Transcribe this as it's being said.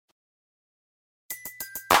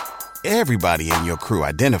Everybody in your crew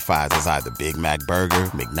identifies as either Big Mac Burger,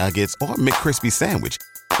 McNuggets, or McCrispy Sandwich.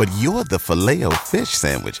 But you're the Filet-O-Fish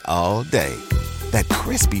Sandwich all day. That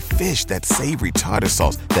crispy fish, that savory tartar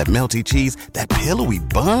sauce, that melty cheese, that pillowy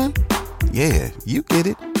bun. Yeah, you get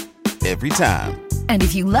it. Every time. And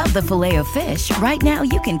if you love the Filet-O-Fish, right now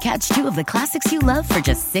you can catch two of the classics you love for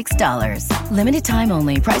just $6. Limited time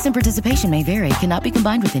only. Price and participation may vary. Cannot be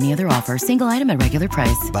combined with any other offer. Single item at regular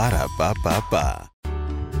price. Ba-da-ba-ba-ba.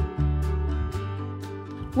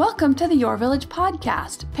 Welcome to the Your Village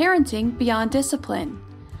podcast, Parenting Beyond Discipline.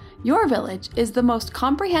 Your Village is the most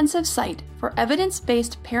comprehensive site for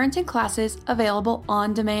evidence-based parenting classes available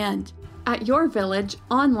on demand at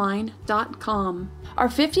yourvillageonline.com. Our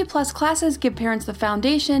 50-plus classes give parents the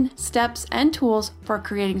foundation, steps, and tools for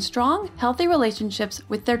creating strong, healthy relationships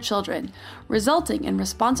with their children, resulting in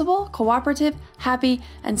responsible, cooperative, happy,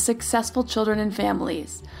 and successful children and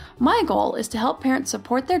families. My goal is to help parents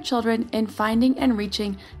support their children in finding and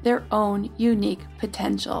reaching their own unique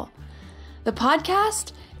potential. The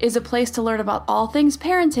podcast is a place to learn about all things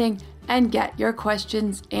parenting and get your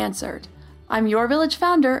questions answered. I'm Your Village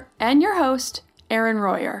founder and your host, Erin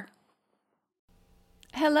Royer.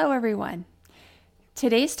 Hello, everyone.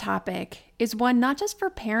 Today's topic is one not just for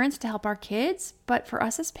parents to help our kids, but for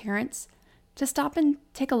us as parents to stop and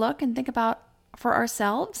take a look and think about for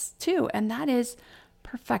ourselves too, and that is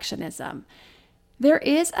perfectionism. There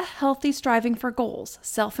is a healthy striving for goals,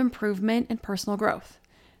 self-improvement, and personal growth.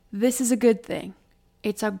 This is a good thing.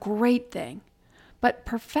 It's a great thing. But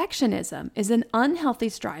perfectionism is an unhealthy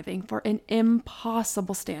striving for an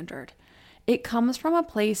impossible standard. It comes from a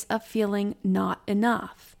place of feeling not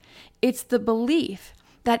enough. It's the belief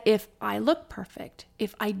that if I look perfect,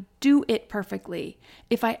 if I do it perfectly,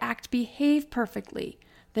 if I behave perfectly,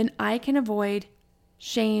 then I can avoid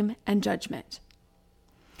shame and judgment.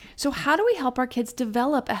 So how do we help our kids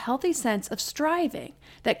develop a healthy sense of striving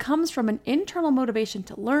that comes from an internal motivation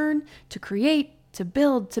to learn, to create, to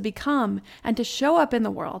build, to become, and to show up in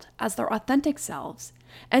the world as their authentic selves,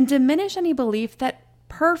 and diminish any belief that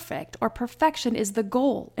perfect or perfection is the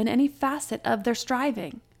goal in any facet of their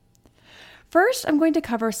striving? First, I'm going to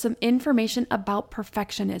cover some information about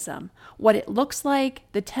perfectionism, what it looks like,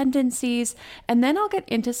 the tendencies, and then I'll get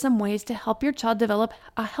into some ways to help your child develop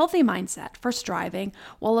a healthy mindset for striving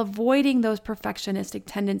while avoiding those perfectionistic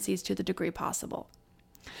tendencies to the degree possible.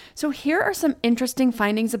 So here are some interesting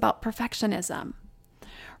findings about perfectionism.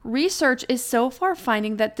 Research is so far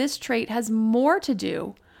finding that this trait has more to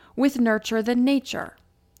do with nurture than nature.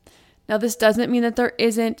 Now, this doesn't mean that there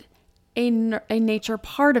isn't a nature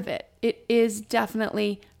part of it. It is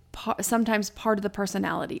definitely sometimes part of the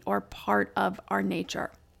personality or part of our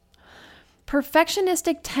nature.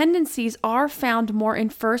 Perfectionistic tendencies are found more in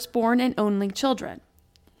firstborn and only children.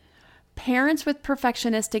 Parents with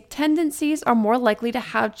perfectionistic tendencies are more likely to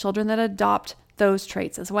have children that adopt those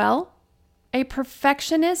traits as well. A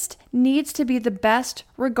perfectionist needs to be the best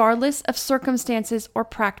regardless of circumstances or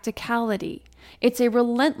practicality. It's a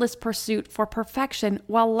relentless pursuit for perfection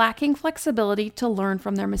while lacking flexibility to learn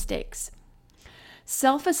from their mistakes.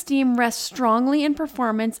 Self-esteem rests strongly in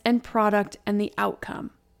performance and product and the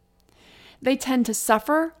outcome. They tend to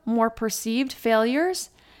suffer more perceived failures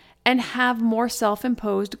and have more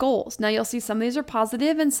self-imposed goals. Now you'll see some of these are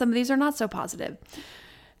positive and some of these are not so positive.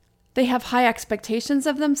 They have high expectations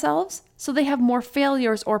of themselves, so they have more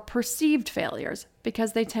failures or perceived failures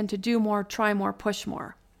because they tend to do more, try more, push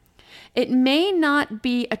more. It may not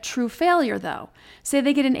be a true failure though. Say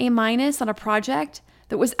they get an A- on a project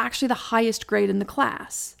that was actually the highest grade in the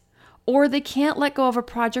class, or they can't let go of a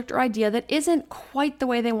project or idea that isn't quite the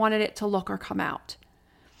way they wanted it to look or come out,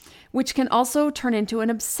 which can also turn into an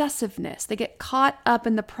obsessiveness. They get caught up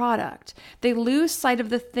in the product. They lose sight of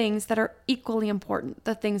the things that are equally important,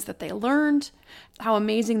 the things that they learned, how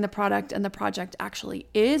amazing the product and the project actually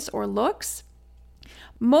is or looks.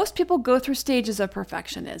 Most people go through stages of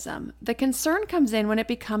perfectionism. The concern comes in when it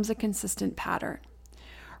becomes a consistent pattern.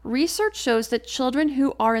 Research shows that children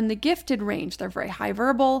who are in the gifted range, they're very high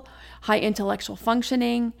verbal, high intellectual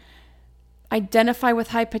functioning, identify with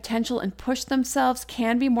high potential and push themselves,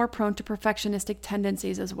 can be more prone to perfectionistic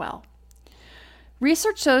tendencies as well.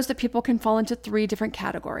 Research shows that people can fall into 3 different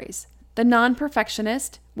categories. The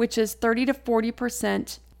non-perfectionist, which is 30 to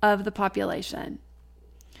 40% of the population.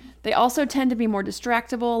 They also tend to be more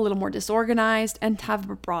distractible, a little more disorganized, and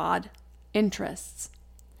have broad interests.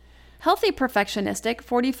 Healthy perfectionistic,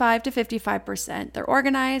 45 to 55%. They're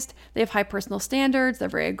organized, they have high personal standards, they're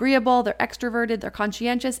very agreeable, they're extroverted, they're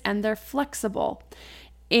conscientious, and they're flexible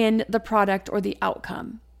in the product or the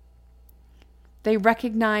outcome. They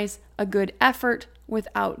recognize a good effort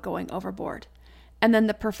without going overboard. And then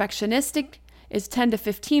the perfectionistic is 10 to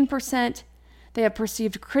 15%. They have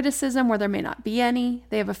perceived criticism where there may not be any.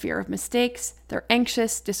 They have a fear of mistakes. They're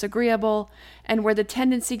anxious, disagreeable, and where the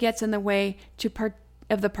tendency gets in the way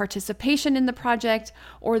of the participation in the project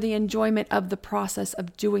or the enjoyment of the process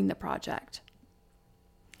of doing the project.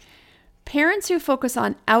 Parents who focus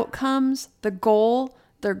on outcomes, the goal,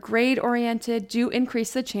 they're grade-oriented, do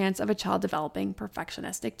increase the chance of a child developing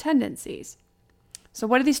perfectionistic tendencies. So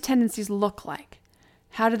what do these tendencies look like?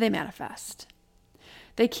 How do they manifest?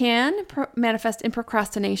 They can manifest in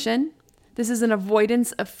procrastination. This is an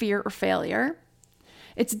avoidance of fear or failure.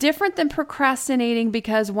 It's different than procrastinating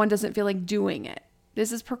because one doesn't feel like doing it.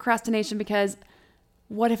 This is procrastination because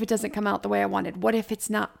what if it doesn't come out the way I wanted? What if it's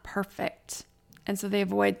not perfect? And so they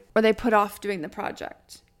avoid or they put off doing the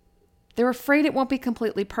project. They're afraid it won't be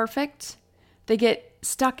completely perfect. They get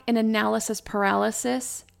stuck in analysis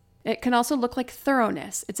paralysis. It can also look like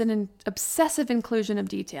thoroughness. It's an obsessive inclusion of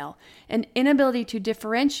detail, an inability to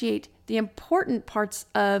differentiate the important parts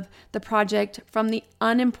of the project from the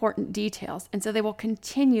unimportant details. And so they will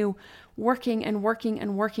continue working and working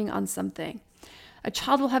and working on something. A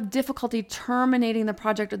child will have difficulty terminating the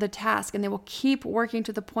project or the task, and they will keep working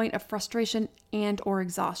to the point of frustration and or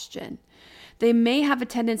exhaustion. They may have a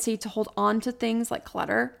tendency to hold on to things like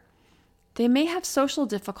clutter. They may have social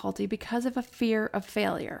difficulty because of a fear of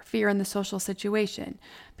failure, fear in the social situation,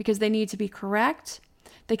 because they need to be correct.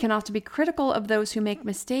 They can often be critical of those who make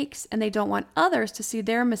mistakes, and they don't want others to see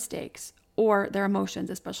their mistakes or their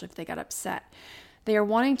emotions, especially if they get upset. They are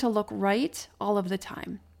wanting to look right all of the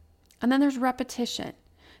time. And then there's repetition.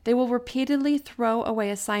 They will repeatedly throw away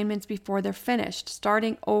assignments before they're finished,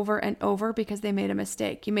 starting over and over because they made a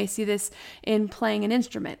mistake. You may see this in playing an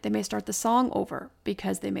instrument. They may start the song over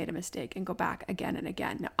because they made a mistake and go back again and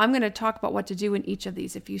again. Now, I'm going to talk about what to do in each of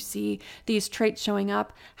these. If you see these traits showing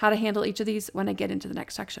up, how to handle each of these when I get into the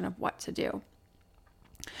next section of what to do.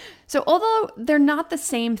 So although they're not the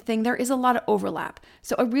same thing, there is a lot of overlap.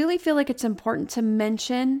 So I really feel like it's important to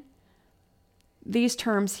mention these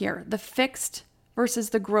terms here, the fixed versus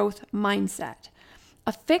the growth mindset.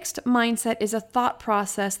 A fixed mindset is a thought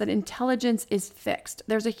process that intelligence is fixed.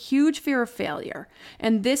 There's a huge fear of failure,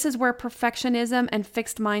 and this is where perfectionism and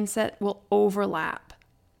fixed mindset will overlap.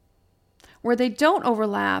 Where they don't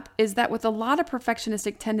overlap is that with a lot of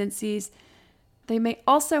perfectionistic tendencies, they may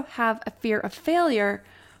also have a fear of failure,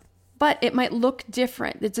 but it might look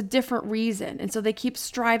different. It's a different reason, and so they keep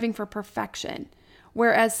striving for perfection.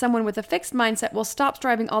 Whereas someone with a fixed mindset will stop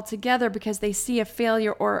striving altogether because they see a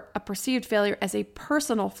failure or a perceived failure as a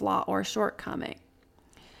personal flaw or a shortcoming.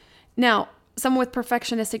 Now, someone with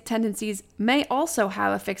perfectionistic tendencies may also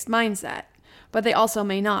have a fixed mindset, but they also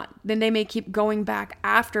may not. Then they may keep going back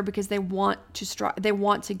after because they want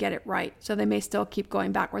to get it right. So they may still keep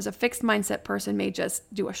going back. Whereas a fixed mindset person may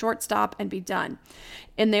just do a short stop and be done.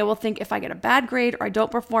 And they will think, if I get a bad grade or I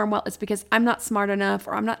don't perform well, it's because I'm not smart enough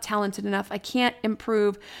or I'm not talented enough. I can't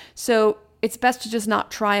improve. So it's best to just not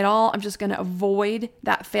try at all. I'm just going to avoid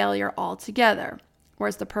that failure altogether.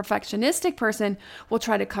 Whereas the perfectionistic person will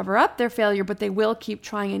try to cover up their failure, but they will keep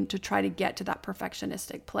trying to try to get to that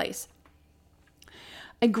perfectionistic place.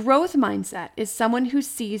 A growth mindset is someone who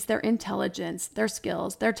sees their intelligence, their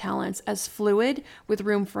skills, their talents as fluid with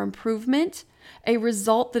room for improvement. A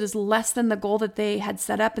result that is less than the goal that they had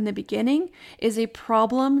set up in the beginning is a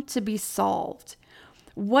problem to be solved.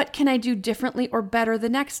 What can I do differently or better the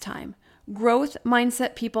next time? Growth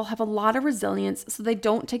mindset people have a lot of resilience, so they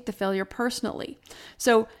don't take the failure personally.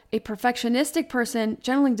 So a perfectionistic person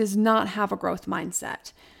generally does not have a growth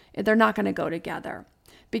mindset. They're not going to go together,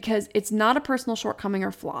 because it's not a personal shortcoming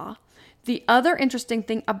or flaw. The other interesting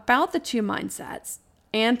thing about the two mindsets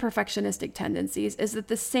and perfectionistic tendencies is that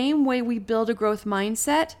the same way we build a growth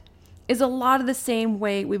mindset is a lot of the same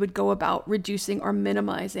way we would go about reducing or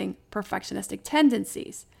minimizing perfectionistic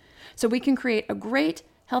tendencies. So we can create a great,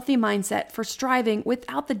 healthy mindset for striving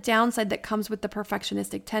without the downside that comes with the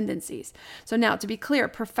perfectionistic tendencies. So now, to be clear,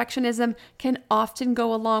 perfectionism can often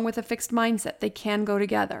go along with a fixed mindset. They can go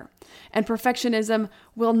together. And perfectionism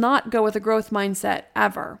will not go with a growth mindset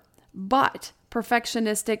ever. But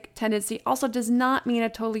perfectionistic tendency also does not mean a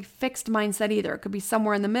totally fixed mindset either. It could be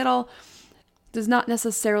somewhere in the middle. Does not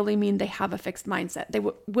necessarily mean they have a fixed mindset. They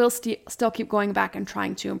will still keep going back and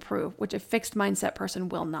trying to improve, which a fixed mindset person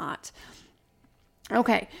will not.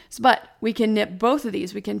 Okay, but we can nip both of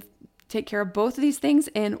these. We can take care of both of these things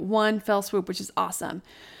in one fell swoop, which is awesome.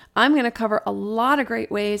 I'm going to cover a lot of great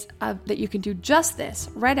ways that you can do just this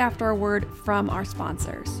right after a word from our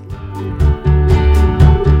sponsors.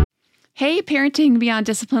 Hey, Parenting Beyond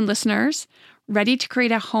Discipline listeners. Ready to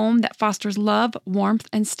create a home that fosters love, warmth,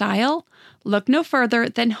 and style? Look no further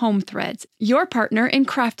than Home Threads, your partner in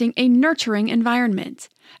crafting a nurturing environment.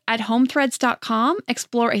 At HomeThreads.com,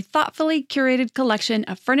 explore a thoughtfully curated collection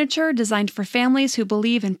of furniture designed for families who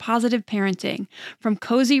believe in positive parenting. From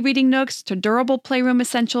cozy reading nooks to durable playroom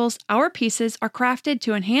essentials, our pieces are crafted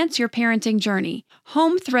to enhance your parenting journey.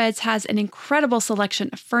 Home Threads has an incredible selection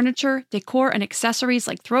of furniture, decor, and accessories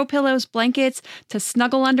like throw pillows, blankets, to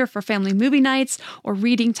snuggle under for family movie nights or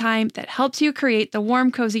reading time that helps you create the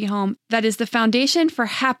warm, cozy home that is the foundation for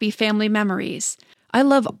happy family memories. I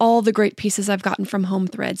love all the great pieces I've gotten from Home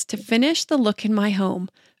Threads to finish the look in my home.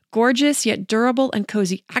 Gorgeous yet durable and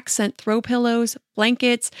cozy accent throw pillows,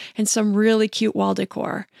 blankets, and some really cute wall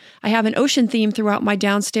decor. I have an ocean theme throughout my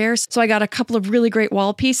downstairs, so I got a couple of really great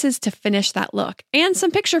wall pieces to finish that look, and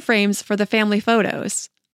some picture frames for the family photos.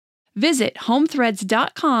 Visit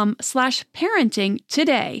homethreads.com/parenting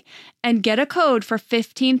today and get a code for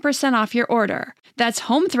 15% off your order. That's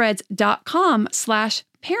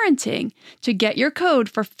homethreads.com/parenting to get your code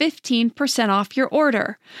for 15% off your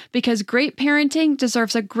order, because great parenting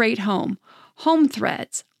deserves a great home. Home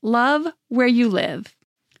Threads, love where you live.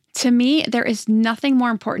 To me, there is nothing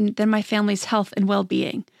more important than my family's health and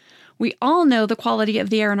well-being. We all know the quality of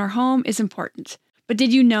the air in our home is important. But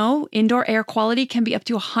did you know indoor air quality can be up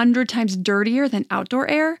to 100 times dirtier than outdoor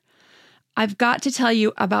air? I've got to tell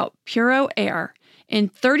you about Puro Air. In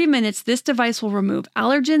 30 minutes, this device will remove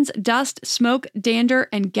allergens, dust, smoke, dander,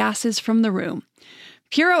 and gases from the room.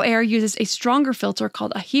 Puro Air uses a stronger filter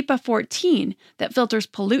called a HEPA 14 that filters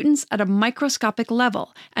pollutants at a microscopic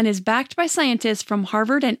level and is backed by scientists from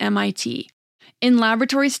Harvard and MIT. In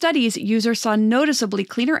laboratory studies, users saw noticeably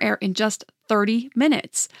cleaner air in just 30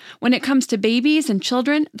 minutes. When it comes to babies and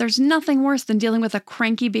children, there's nothing worse than dealing with a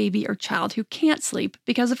cranky baby or child who can't sleep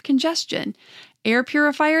because of congestion. Air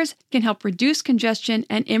purifiers can help reduce congestion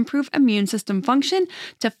and improve immune system function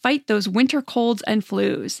to fight those winter colds and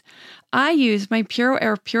flus. I use my Puro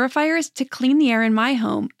Air purifiers to clean the air in my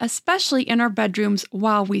home, especially in our bedrooms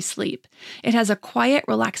while we sleep. It has a quiet,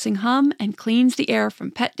 relaxing hum and cleans the air from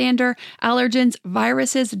pet dander, allergens,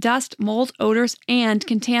 viruses, dust, mold, odors, and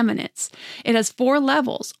contaminants. It has 4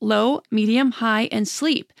 levels: low, medium, high, and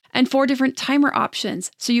sleep, and 4 different timer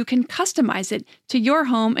options so you can customize it to your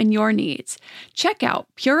home and your needs. Check out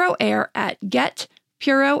Puro Air at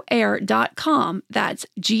getpuroair.com. That's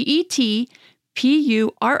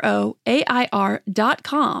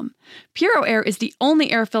GETPUROAIR.com. Puro Air is the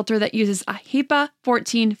only air filter that uses a HEPA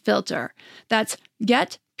 14 filter. That's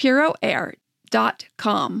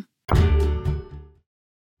getpuroair.com.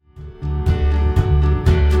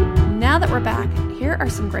 Now that we're back, here are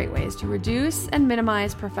some great ways to reduce and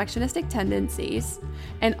minimize perfectionistic tendencies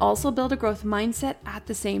and also build a growth mindset at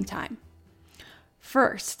the same time.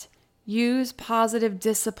 First, use positive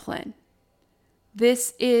discipline.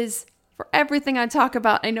 This is, for everything I talk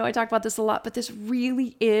about, I know I talk about this a lot, but this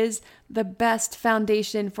really is the best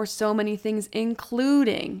foundation for so many things,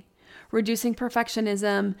 including reducing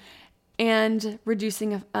perfectionism and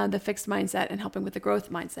reducing the fixed mindset and helping with the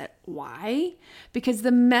growth mindset. Why? Because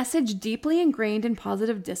the message deeply ingrained in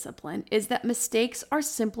positive discipline is that mistakes are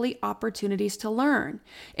simply opportunities to learn.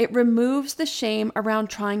 It removes the shame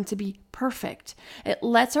around trying to be perfect. It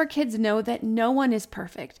lets our kids know that no one is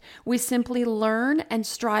perfect. We simply learn and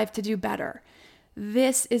strive to do better.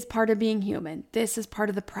 This is part of being human. This is part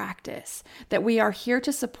of the practice that we are here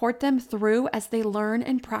to support them through as they learn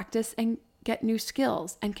and practice and get new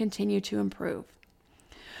skills and continue to improve.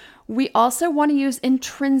 We also want to use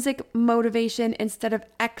intrinsic motivation instead of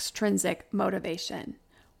extrinsic motivation.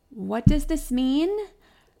 What does this mean?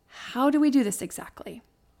 How do we do this exactly?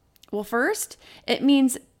 Well, first, it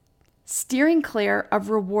means steering clear of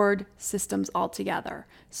reward systems altogether.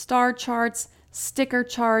 Star charts, sticker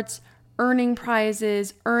charts, earning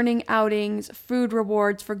prizes, earning outings, food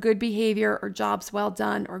rewards for good behavior or jobs well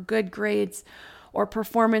done or good grades, or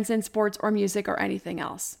performance in sports or music or anything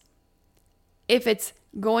else. If it's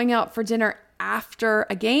going out for dinner after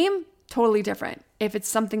a game, totally different. If it's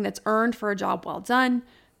something that's earned for a job well done,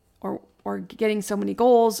 or getting so many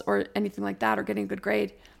goals or anything like that, or getting a good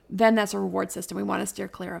grade, then that's a reward system. We want to steer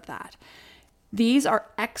clear of that. These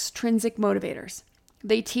are extrinsic motivators.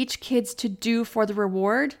 They teach kids to do for the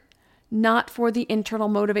reward, not for the internal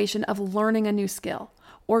motivation of learning a new skill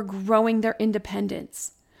or growing their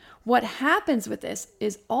independence. What happens with this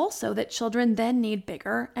is also that children then need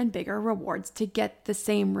bigger and bigger rewards to get the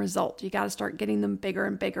same result. You got to start getting them bigger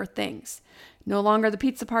and bigger things. No longer the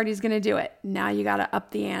pizza party is going to do it. Now you got to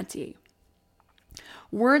up the ante.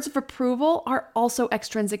 Words of approval are also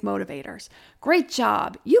extrinsic motivators. Great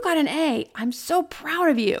job. You got an A. I'm so proud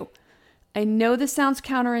of you. I know this sounds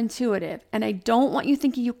counterintuitive, and I don't want you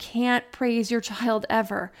thinking you can't praise your child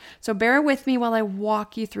ever. So bear with me while I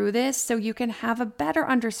walk you through this so you can have a better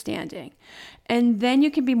understanding. And then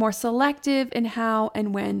you can be more selective in how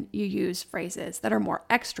and when you use phrases that are more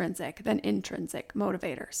extrinsic than intrinsic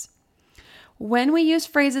motivators. When we use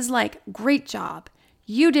phrases like, great job,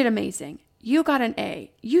 you did amazing, you got an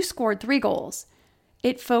A, you scored 3 goals,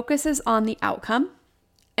 it focuses on the outcome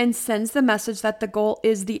and sends the message that the goal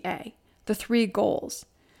is the A, the 3 goals.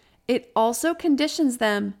 It also conditions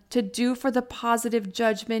them to do for the positive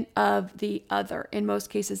judgment of the other, in most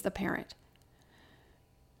cases, the parent.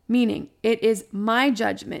 Meaning, it is my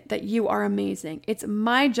judgment that you are amazing. It's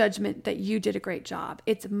my judgment that you did a great job.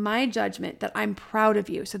 It's my judgment that I'm proud of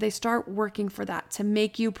you. So they start working for that to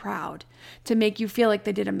make you proud, to make you feel like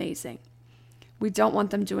they did amazing. We don't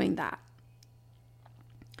want them doing that.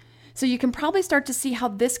 So you can probably start to see how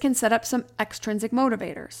this can set up some extrinsic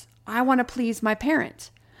motivators. I want to please my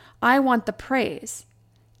parent. I want the praise.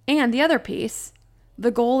 And the other piece,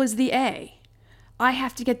 the goal is the A. I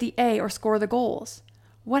have to get the A or score the goals.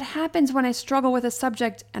 What happens when I struggle with a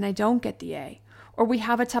subject and I don't get the A? Or we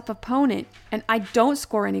have a tough opponent and I don't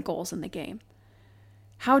score any goals in the game?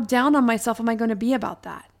 How down on myself am I going to be about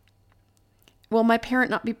that? Will my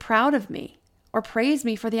parent not be proud of me or praise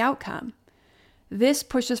me for the outcome? This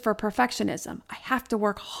pushes for perfectionism. I have to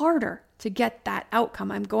work harder to get that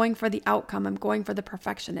outcome. I'm going for the outcome. I'm going for the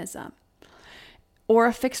perfectionism. Or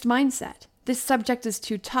a fixed mindset. This subject is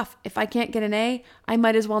too tough. If I can't get an A, I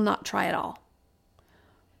might as well not try at all.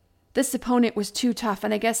 This opponent was too tough,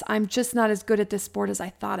 and I guess I'm just not as good at this sport as I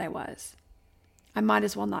thought I was. I might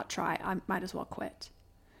as well not try. I might as well quit.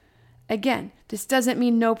 Again, this doesn't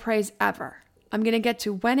mean no praise ever. I'm going to get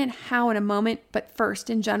to when and how in a moment, but first,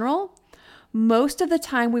 in general, most of the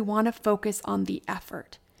time we want to focus on the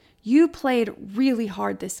effort. You played really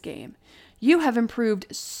hard this game. You have improved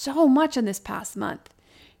so much in this past month.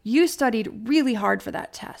 You studied really hard for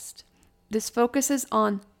that test. This focuses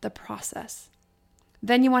on the process.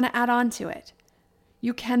 Then you want to add on to it.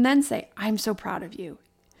 You can then say, I'm so proud of you.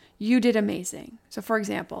 You did amazing. So for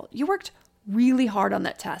example, you worked really hard on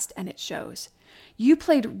that test and it shows. You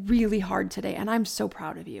played really hard today and I'm so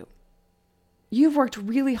proud of you. You've worked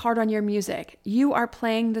really hard on your music. You are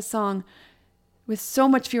playing the song with so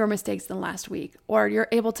much fewer mistakes than last week, or you're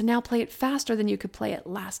able to now play it faster than you could play it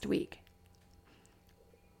last week.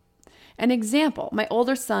 An example, my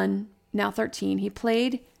older son, now 13, he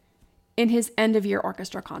played in his end of year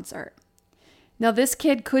orchestra concert. Now this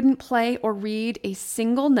kid couldn't play or read a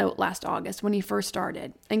single note last August when he first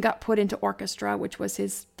started and got put into orchestra, which was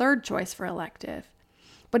his 3rd choice for elective.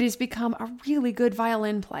 But he's become a really good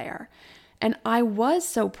violin player. And I was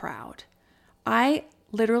so proud. I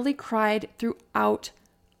literally cried throughout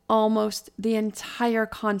almost the entire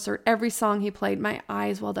concert. Every song he played, my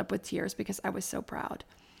eyes welled up with tears because I was so proud.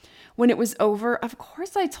 When it was over, of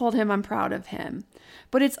course I told him I'm proud of him,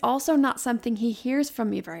 but it's also not something he hears from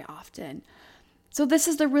me very often. So this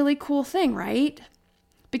is the really cool thing, right?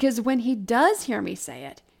 Because when he does hear me say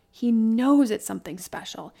it, he knows it's something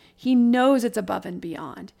special. He knows it's above and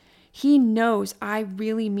beyond. He knows I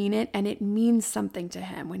really mean it and it means something to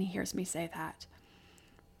him when he hears me say that.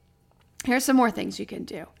 Here's some more things you can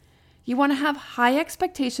do. You want to have high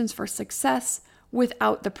expectations for success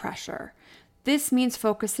without the pressure. This means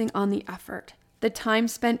focusing on the effort, the time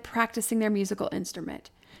spent practicing their musical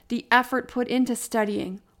instrument, the effort put into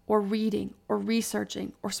studying or reading or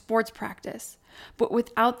researching or sports practice, but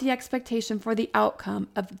without the expectation for the outcome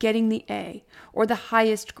of getting the A or the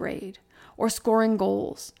highest grade or scoring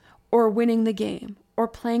goals or winning the game or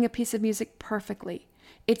playing a piece of music perfectly.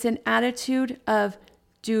 It's an attitude of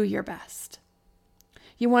do your best.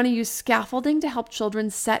 You want to use scaffolding to help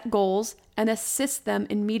children set goals and assist them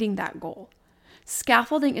in meeting that goal.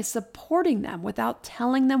 Scaffolding is supporting them without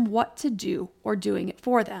telling them what to do or doing it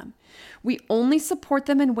for them. We only support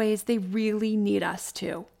them in ways they really need us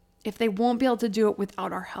to. If they won't be able to do it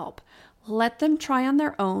without our help, let them try on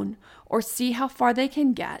their own or see how far they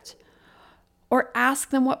can get, or ask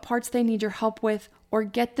them what parts they need your help with, or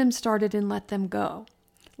get them started and let them go.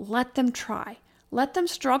 Let them try. Let them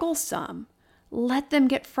struggle some. Let them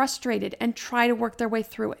get frustrated and try to work their way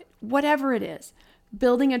through it. Whatever it is.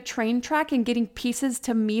 Building a train track and getting pieces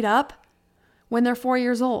to meet up when they're 4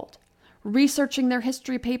 years old. Researching their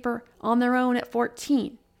history paper on their own at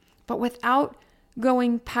 14, but without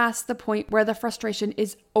going past the point where the frustration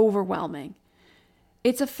is overwhelming.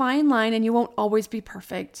 It's a fine line and you won't always be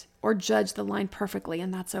perfect or judge the line perfectly,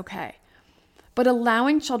 and that's okay. But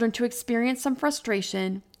allowing children to experience some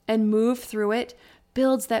frustration and move through it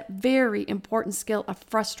builds that very important skill of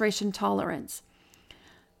frustration tolerance.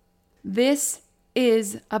 This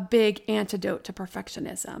is a big antidote to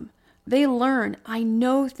perfectionism. They learn, I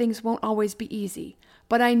know things won't always be easy,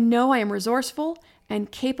 but I know I am resourceful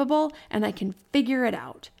and capable and I can figure it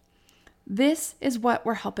out. This is what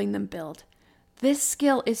we're helping them build. This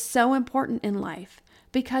skill is so important in life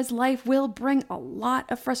because life will bring a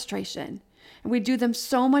lot of frustration. And we do them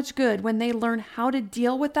so much good when they learn how to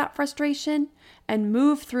deal with that frustration and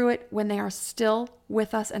move through it when they are still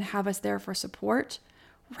with us and have us there for support,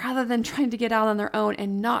 rather than trying to get out on their own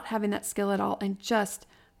and not having that skill at all and just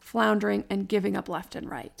floundering and giving up left and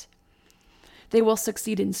right. They will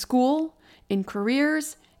succeed in school, in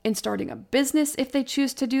careers, in starting a business if they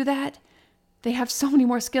choose to do that. They have so many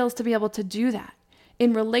more skills to be able to do that.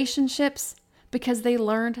 In relationships, because they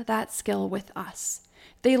learned that skill with us.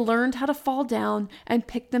 They learned how to fall down and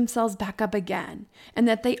pick themselves back up again, and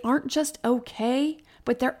that they aren't just okay,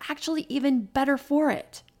 but they're actually even better for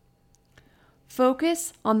it.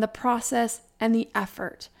 Focus on the process and the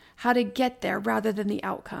effort, how to get there rather than the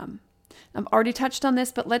outcome. I've already touched on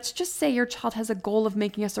this, but let's just say your child has a goal of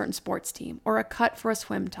making a certain sports team or a cut for a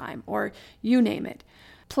swim time, or you name it.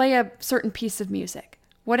 Play a certain piece of music,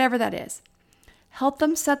 whatever that is. Help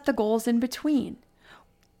them set the goals in between.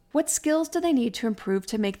 What skills do they need to improve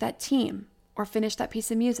to make that team or finish that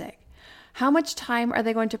piece of music? How much time are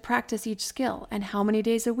they going to practice each skill and how many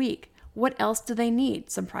days a week? What else do they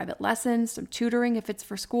need? Some private lessons, some tutoring if it's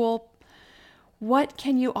for school. What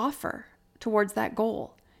can you offer towards that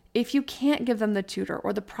goal? If you can't give them the tutor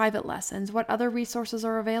or the private lessons, what other resources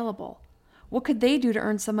are available? What could they do to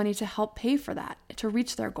earn some money to help pay for that, to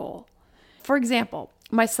reach their goal? For example,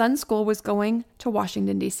 my son's school was going to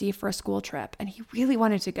Washington, D.C. for a school trip, and he really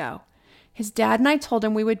wanted to go. His dad and I told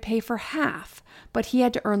him we would pay for half, but he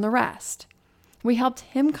had to earn the rest. We helped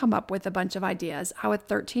him come up with a bunch of ideas how a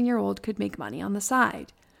 13-year-old could make money on the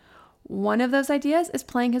side. One of those ideas is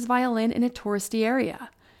playing his violin in a touristy area.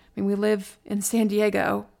 We live in San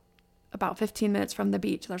Diego, about 15 minutes from the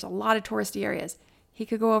beach. There's a lot of touristy areas. He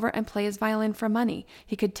could go over and play his violin for money.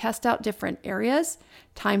 He could test out different areas,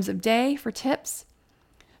 times of day for tips.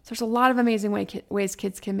 So there's a lot of amazing ways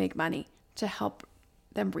kids can make money to help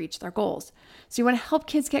them reach their goals. So you want to help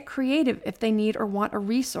kids get creative if they need or want a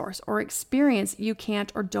resource or experience you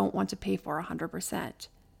can't or don't want to pay for 100%.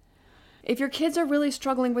 If your kids are really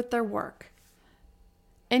struggling with their work,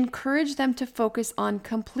 encourage them to focus on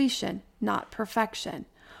completion, not perfection.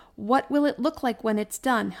 What will it look like when it's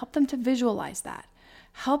done? Help them to visualize that.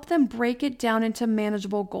 Help them break it down into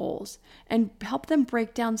manageable goals and help them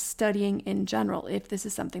break down studying in general if this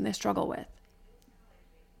is something they struggle with.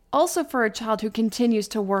 Also, for a child who continues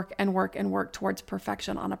to work and work and work towards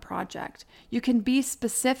perfection on a project, you can be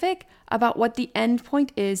specific about what the end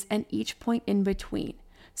point is and each point in between.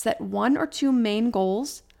 Set 1 or 2 main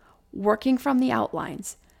goals, working from the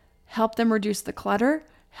outlines. Help them reduce the clutter,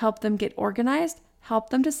 help them get organized, help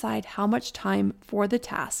them decide how much time for the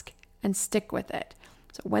task and stick with it.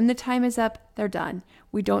 So when the time is up, they're done.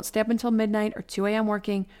 We don't stay up until midnight or 2 a.m.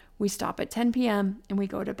 working. We stop at 10 p.m. and we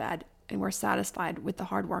go to bed, and we're satisfied with the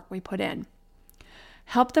hard work we put in.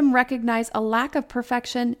 Help them recognize a lack of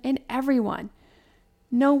perfection in everyone.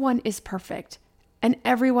 No one is perfect, and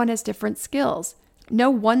everyone has different skills. No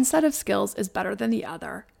one set of skills is better than the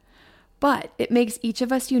other, but it makes each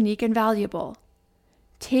of us unique and valuable.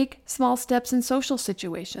 Take small steps in social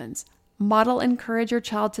situations. Model and encourage your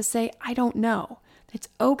child to say, I don't know. It's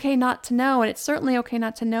okay not to know, and it's certainly okay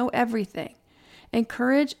not to know everything.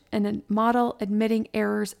 Encourage and model admitting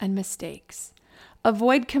errors and mistakes.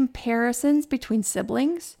 Avoid comparisons between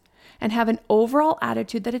siblings and have an overall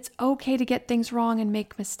attitude that it's okay to get things wrong and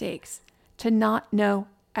make mistakes, to not know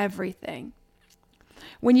everything.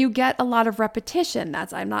 When you get a lot of repetition,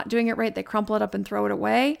 that's I'm not doing it right, they crumple it up and throw it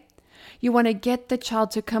away, you want to get the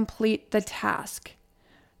child to complete the task.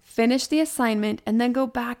 Finish the assignment and then go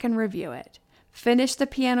back and review it. Finish the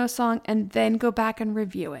piano song and then go back and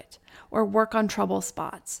review it, or work on trouble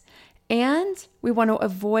spots. And we want to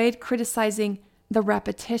avoid criticizing the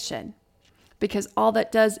repetition, because all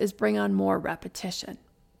that does is bring on more repetition.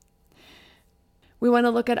 We want to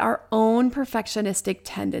look at our own perfectionistic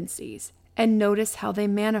tendencies and notice how they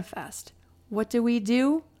manifest. What do we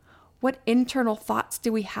do? What internal thoughts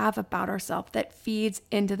do we have about ourselves that feeds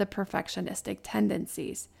into the perfectionistic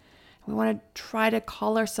tendencies? We want to try to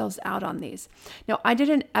call ourselves out on these. Now, I did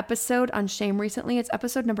an episode on shame recently. It's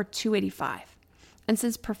episode number 285. And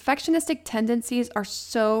since perfectionistic tendencies are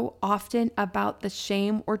so often about the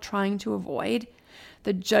shame we're trying to avoid,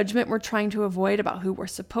 the judgment we're trying to avoid about who we're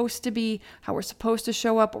supposed to be, how we're supposed to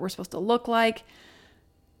show up, what we're supposed to look like,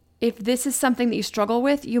 if this is something that you struggle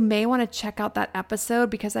with, you may want to check out that episode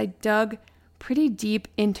because I dug pretty deep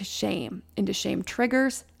into shame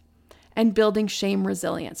triggers, and building shame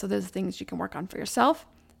resilience. So there's things you can work on for yourself,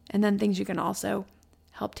 and then things you can also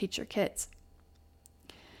help teach your kids.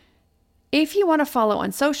 If you want to follow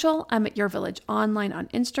on social, I'm at Your Village Online on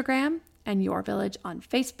Instagram and Your Village on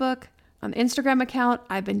Facebook. On the Instagram account,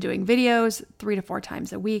 I've been doing videos 3 to 4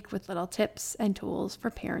 times a week with little tips and tools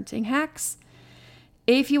for parenting hacks.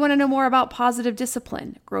 If you want to know more about positive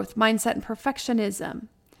discipline, growth mindset, and perfectionism,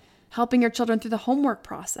 helping your children through the homework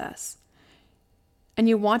process, and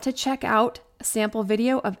you want to check out a sample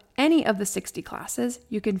video of any of the 60 classes,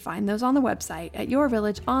 you can find those on the website at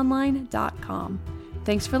yourvillageonline.com.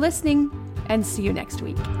 Thanks for listening, and see you next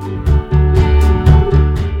week.